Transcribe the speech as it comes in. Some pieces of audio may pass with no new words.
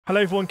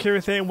Hello everyone,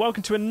 Kireth here, and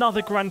welcome to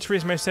another Gran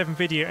Turismo 7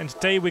 video, and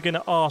today we're going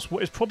to ask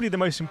what is probably the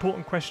most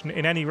important question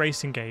in any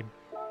racing game,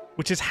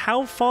 which is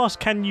how fast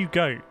can you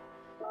go?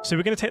 So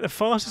we're going to take the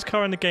fastest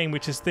car in the game,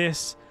 which is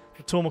this,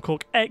 the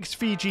Tomahawk X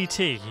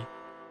VGT,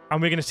 and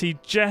we're going to see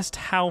just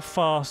how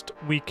fast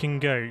we can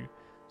go.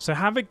 So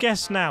have a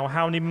guess now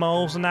how many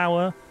miles an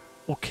hour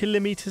or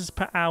kilometers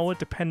per hour,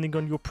 depending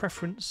on your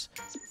preference,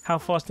 how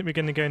fast I think we're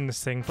going to go in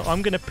this thing. But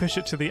I'm going to push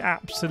it to the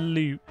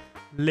absolute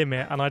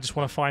limit, and I just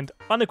want to find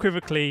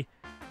unequivocally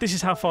this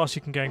is how fast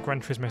you can go in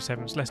Gran Turismo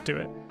 7. So let's do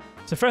it.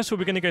 So first of all,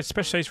 we're going to go to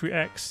Special Stage Route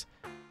X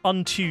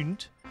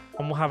untuned,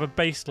 and we'll have a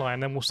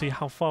baseline, then we'll see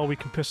how far we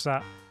can push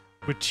that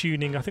with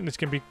tuning. I think there's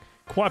going to be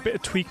quite a bit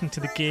of tweaking to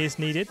the gears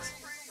needed.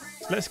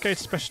 So let's go to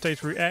Special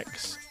Stage Route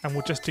X and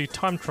we'll just do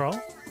time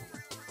trial,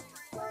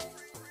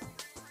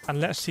 and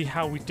let's see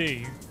how we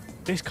do.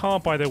 This car,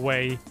 by the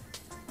way,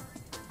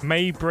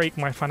 may break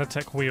my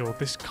Fanatec wheel.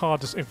 This car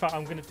does. In fact,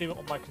 I'm going to do it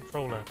on my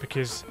controller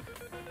because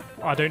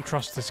I don't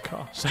trust this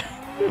car. So,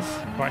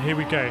 right, here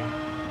we go.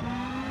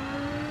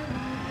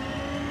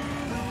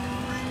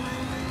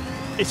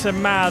 It's a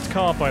mad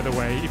car, by the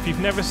way. If you've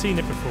never seen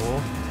it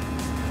before,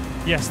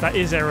 yes, that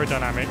is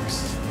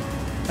aerodynamics,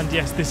 and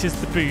yes, this is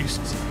the boost.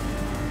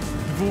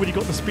 We've already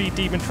got the Speed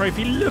Demon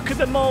trophy. Look at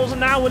the miles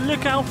an hour.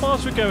 Look how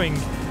fast we're going.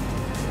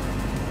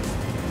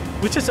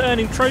 We're just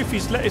earning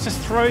trophies. It's just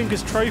throwing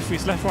us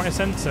trophies left, right, and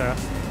centre.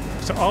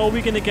 So are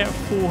we going to get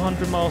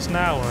 400 miles an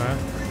hour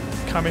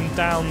coming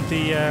down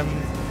the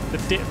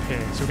dip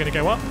here? So we're going to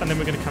go up and then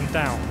we're going to come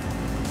down.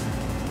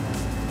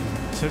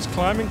 So it's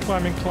climbing,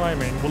 climbing,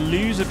 climbing. We'll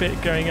lose a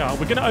bit going up.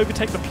 We're going to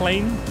overtake the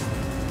plane.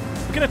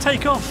 We're going to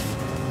take off.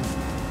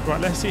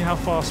 Right, let's see how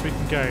fast we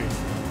can go.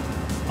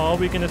 Are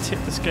we going to tip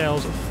the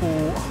scales at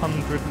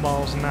 400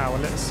 miles an hour?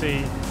 Let's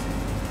see.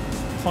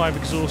 5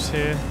 exhausts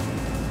here.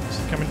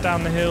 So coming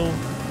down the hill,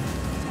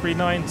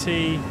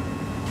 390,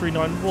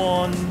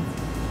 391,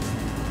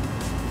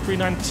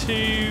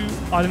 392.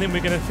 I don't think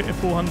we're going to fit a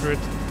 400.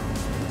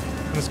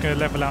 I'm just going to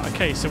level out.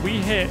 Okay, so we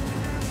hit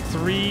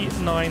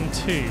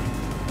 392.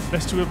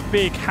 Let's do a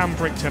big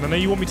handbrake turn. I know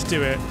you want me to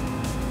do it.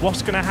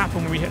 What's going to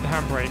happen when we hit the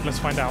handbrake? Let's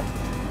find out.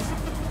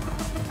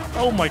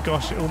 Oh my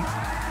gosh,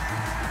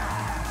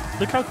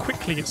 look how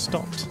quickly it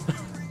stopped.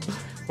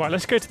 Right,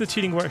 let's go to the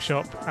tuning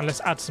workshop and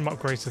let's add some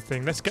upgrades to the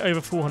thing. Let's get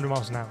over 400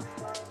 miles an hour.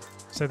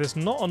 So there's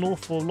not an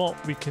awful lot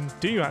we can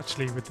do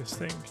actually with this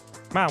thing.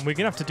 Man, we're going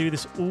to have to do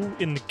this all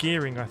in the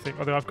gearing, I think.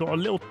 Although I've got a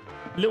little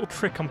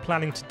trick I'm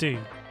planning to do.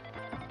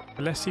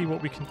 But let's see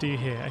what we can do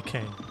here.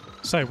 Okay.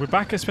 So we're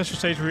back at Special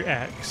Stage Route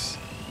X.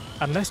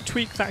 And let's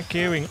tweak that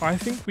gearing. I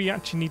think we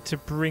actually need to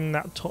bring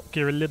that top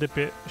gear a little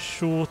bit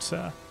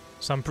shorter.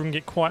 So I'm bringing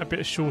it quite a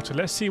bit shorter.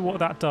 Let's see what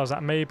that does.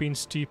 That may have been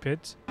stupid.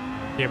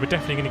 Yeah, we're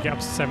definitely going to get up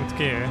to 7th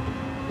gear.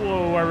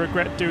 Whoa, I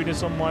regret doing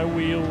this on my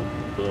wheel.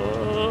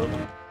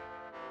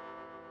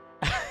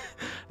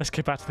 Let's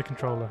get back to the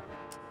controller.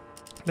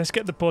 Let's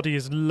get the body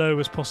as low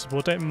as possible.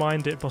 I don't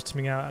mind it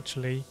bottoming out,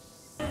 actually.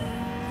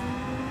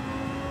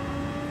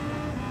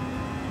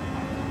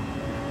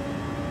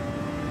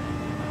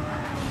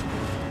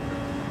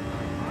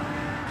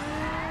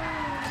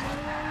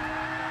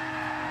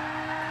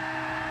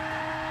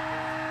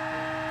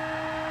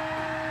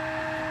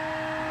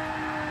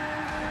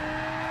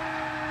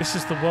 This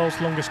is the world's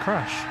longest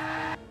crash.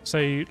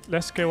 So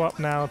let's go up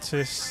now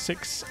to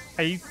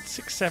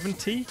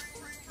 670.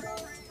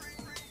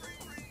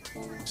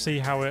 See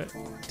how it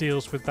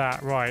deals with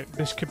that. Right,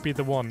 this could be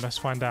the one. Let's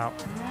find out.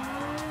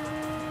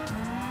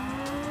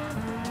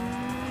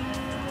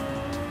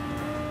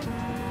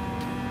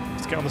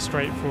 Let's get on the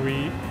straight before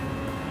we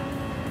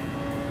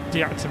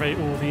deactivate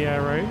all the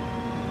aero.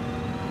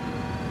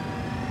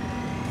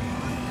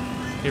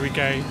 Here we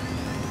go.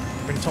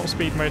 We're in top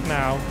speed mode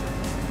now.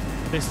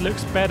 This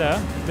looks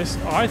better.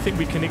 I think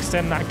we can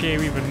extend that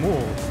gear even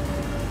more.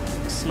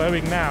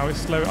 Slowing now.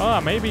 It's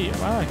slow. Maybe.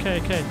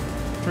 Okay.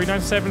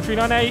 397,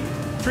 398,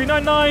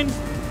 399,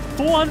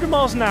 400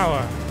 miles an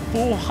hour.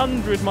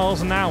 400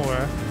 miles an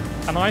hour.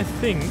 And I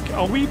think,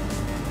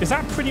 is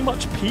that pretty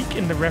much peak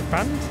in the rev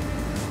band?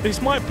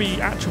 This might be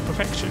actual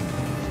perfection.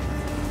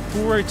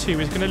 402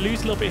 is going to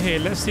lose a little bit here.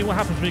 Let's see what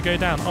happens when we go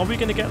down. Are we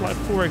going to get like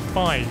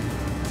 405?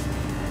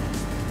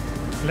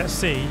 Let's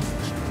see.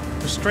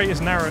 The straight is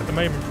narrow at the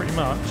moment, pretty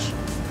much.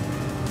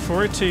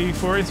 402,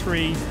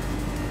 403,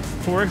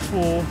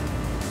 404.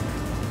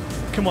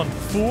 Come on,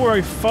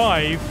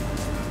 405.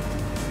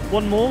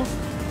 One more?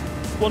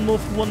 One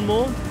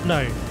more?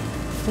 No.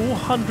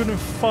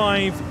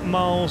 405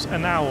 miles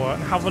an hour.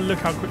 And have a look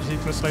how quickly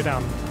it's going to slow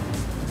down.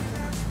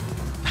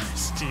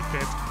 That's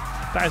stupid.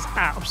 That is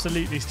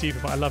absolutely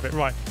stupid, but I love it.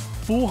 Right.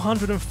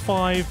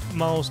 405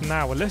 miles an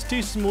hour. Let's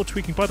do some more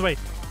tweaking. By the way,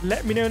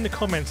 let me know in the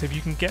comments if you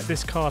can get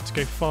this car to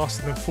go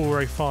faster than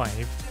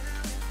 405.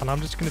 And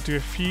I'm just going to do a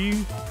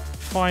few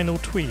final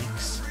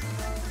tweaks.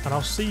 And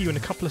I'll see you in a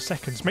couple of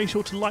seconds. Make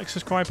sure to like,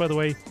 subscribe, by the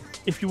way,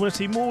 if you want to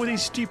see more of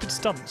these stupid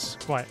stunts.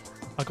 Right,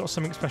 I've got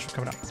something special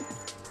coming up.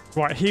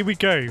 Right, here we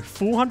go.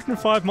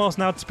 405 miles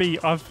an hour to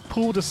beat. I've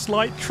pulled a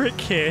slight trick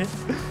here.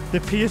 The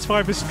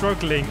PS5 is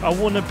struggling. I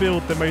want to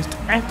build the most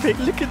epic.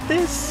 Look at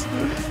this.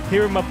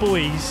 Here are my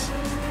boys.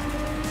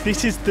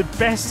 This is the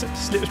best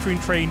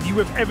slipstream train you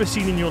have ever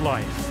seen in your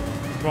life.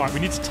 Right, we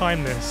need to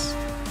time this.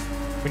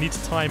 We need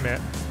to time it.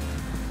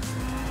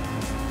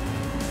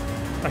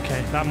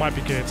 Okay, that might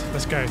be good.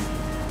 Let's go.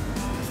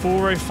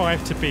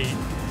 405 to beat.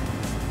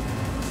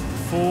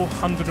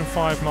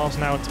 405 miles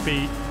an hour to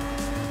beat.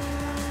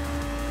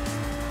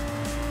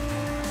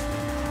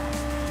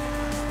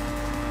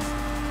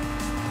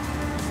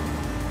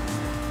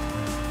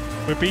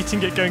 We're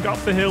beating it going up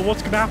the hill.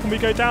 What's going to happen? We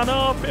go down.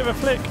 Oh, bit of a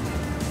flick.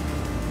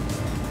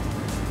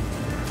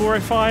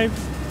 405,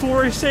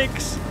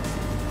 406,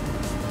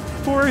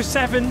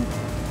 407,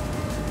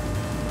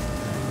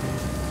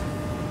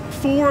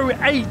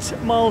 408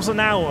 miles an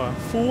hour.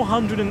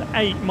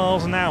 408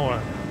 miles an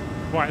hour.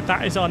 Right,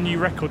 that is our new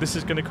record. This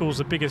is going to cause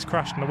the biggest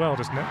crash in the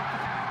world, isn't it?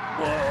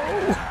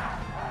 Whoa!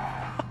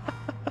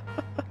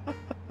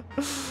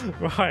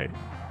 Right.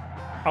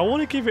 I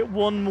want to give it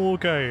one more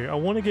go.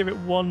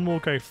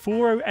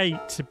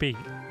 408 to beat.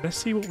 Let's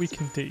see what we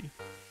can do.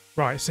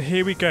 Right, so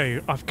here we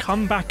go. I've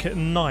come back at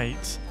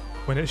night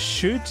when it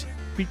should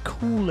be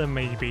cooler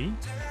maybe,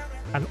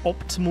 and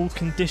optimal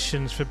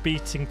conditions for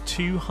beating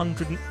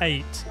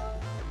 208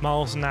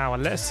 miles an hour.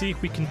 Let's see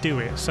if we can do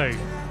it. So,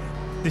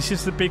 this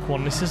is the big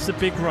one. This is the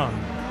big run.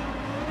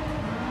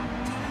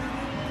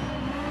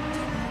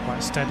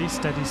 Right, steady,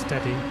 steady,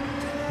 steady.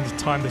 I need to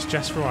time this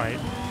just right.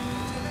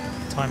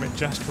 Time it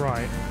just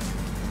right.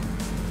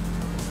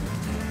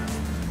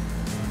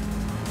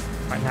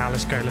 Right, now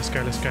let's go, let's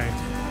go, let's go.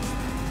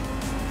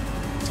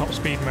 Top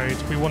speed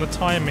mode. We want to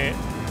time it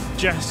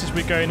just as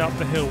we're going up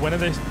the hill. When are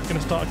they going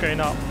to start going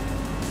up?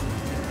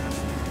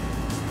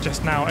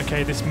 Just now.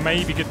 Okay, this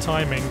may be good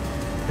timing.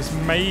 This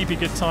may be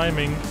good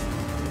timing.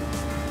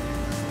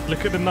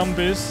 Look at the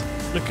numbers.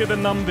 Look at the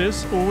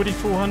numbers. Already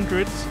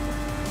 400s.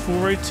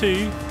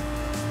 402.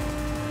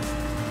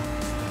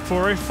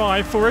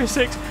 405.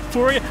 406.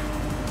 408.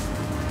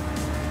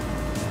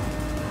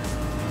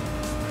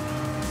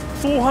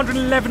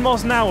 411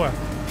 miles an hour.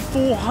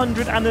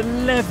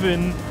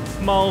 411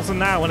 miles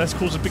an hour. Let's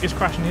cause the biggest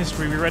crash in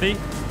history. We ready?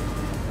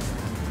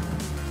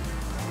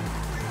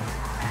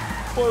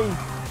 Whoa.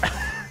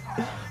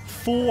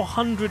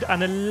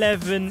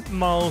 411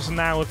 miles an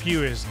hour,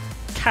 viewers.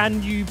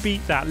 Can you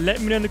beat that? Let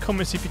me know in the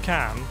comments if you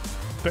can.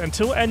 But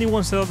until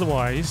anyone says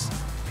otherwise,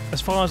 as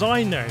far as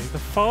I know, the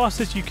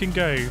fastest you can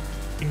go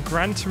in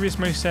Gran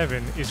Turismo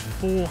 7 is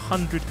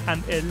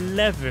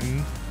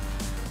 411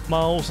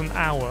 miles an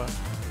hour,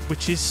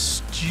 which is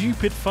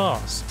stupid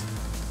fast.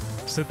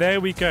 So there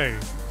we go.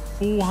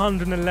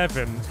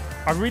 411.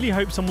 I really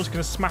hope someone's going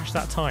to smash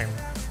that time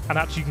and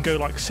actually can go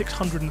like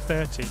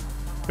 630.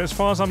 But as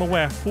far as I'm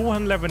aware,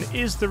 411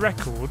 is the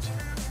record.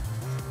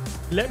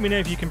 Let me know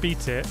if you can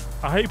beat it.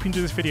 I hope you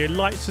enjoyed this video.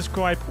 Like,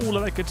 subscribe, all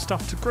of that good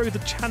stuff to grow the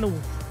channel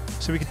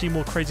so we can do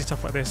more crazy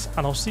stuff like this.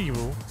 And I'll see you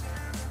all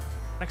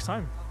next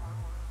time.